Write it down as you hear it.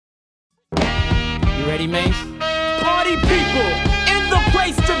You ready, Mase? Party people in the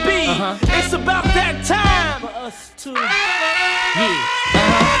place to be. It's about that time for us to.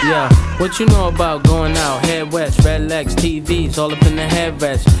 Yeah, what you know about going out? Head west, red legs, TVs, all up in the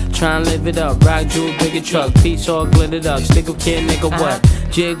headrest. Tryin' live it up, rock jewel, bigger truck, piece all glittered up. Stick a kid, nigga, what?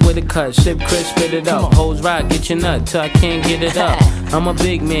 Jig with a cut, sip crisp, spit it up. Hoes rock, get your nut till I can't get it up. I'm a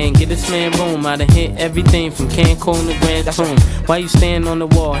big man, get this man room. I done hit everything from Cancun to Grand Tune. Why you stand on the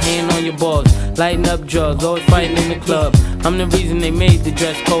wall, hand on your balls, lighting up drugs, always fighting in the club. I'm the reason they made the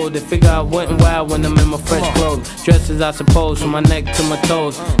dress code. They figure out what and why when I'm in my fresh clothes. Dresses I suppose, from my neck to my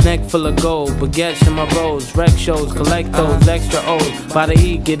toes. Neck full of gold, baguettes in my rolls. Rec shows, collect those extra O's. By the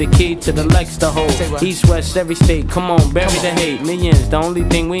E, get a key to the Lex to hold. East, west, every state, come on, bury the hate. Millions, the only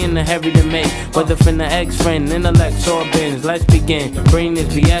thing we in the heavy to make. Whether from the ex-friend, intellect, or bins. Let's begin, bring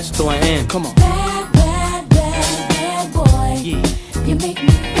this BS to an end. Come on. Bad, bad, bad, bad boy. Yeah. You make me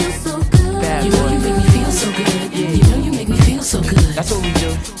feel so good. Bad you know boy. you make me feel so good. Yeah. You know you make me feel so good. That's what we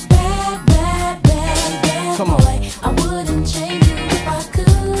do. Bad, bad, bad, bad Come on. boy. I wouldn't change you if I could.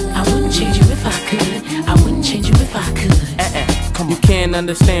 I wouldn't change you if I could. I wouldn't change you if I could. You can't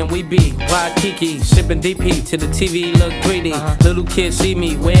understand, we be Waikiki, sipping DP to the TV look 3D. Little kids see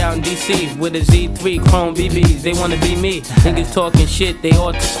me way out in DC with a Z3 chrome BBs. They wanna be me. Niggas talking shit, they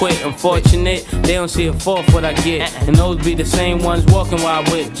ought to quit. Unfortunate, they don't see a fourth what I get. And those be the same ones walking while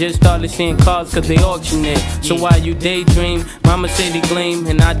I whip. Just started seeing cars cause they auction it. So while you daydream, mama say they gleam,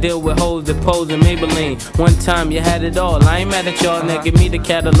 and I deal with hoes that pose in Maybelline. One time you had it all, I ain't mad at y'all, now give me the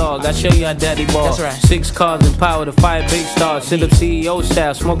catalog. I show you how daddy ball. 6 cars and power to 5 big stars. Sit up CEO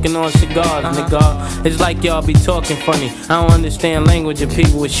style, smoking on cigars, nigga. It's like y'all be talking funny. I don't understand language of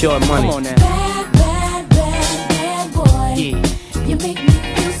people with short money. Come on now. Bad, bad, bad, bad boy. Yeah. You make me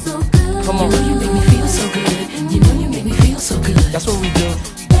feel so good. Come on. You know you make me feel so good. You know you make me feel so good. That's what we do.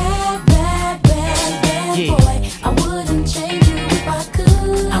 Bad, bad, bad, bad boy. I wouldn't change you if I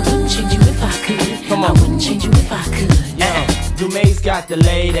could. I wouldn't change you if I could. Come on. I wouldn't change you if I could. Yeah. Do Mase got the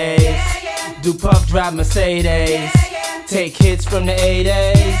ladies? Do Puff drive Mercedes? Take hits from the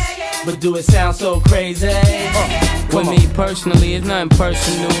 80s, but do it sound so crazy? With me personally, it's nothing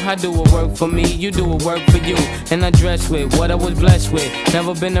personal. I do what work for me, you do what work for you. And I dress with what I was blessed with.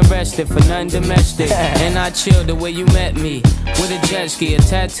 Never been arrested for nothing domestic. And I chill the way you met me, with a jet ski, a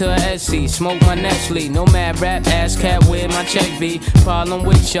tattoo, a Etsy. Smoke my Nestle, no mad rap, ass cat with my check B. Problem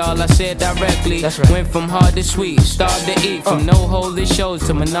with y'all, I said directly. Went from hard to sweet, starved to eat. From no holy shows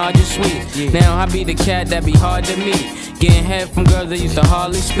to menage a suite. Now I be the cat that be hard to meet. Getting head from girls that used to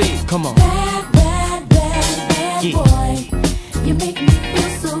hardly speak. Come on. Bad, bad, bad, bad boy. You make me feel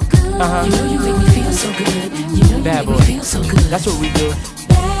so good. You know you make me feel so good. You know you Bad make boy. me feel so good. That's what we do.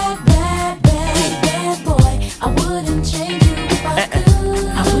 Bad, bad, bad, bad boy. I wouldn't change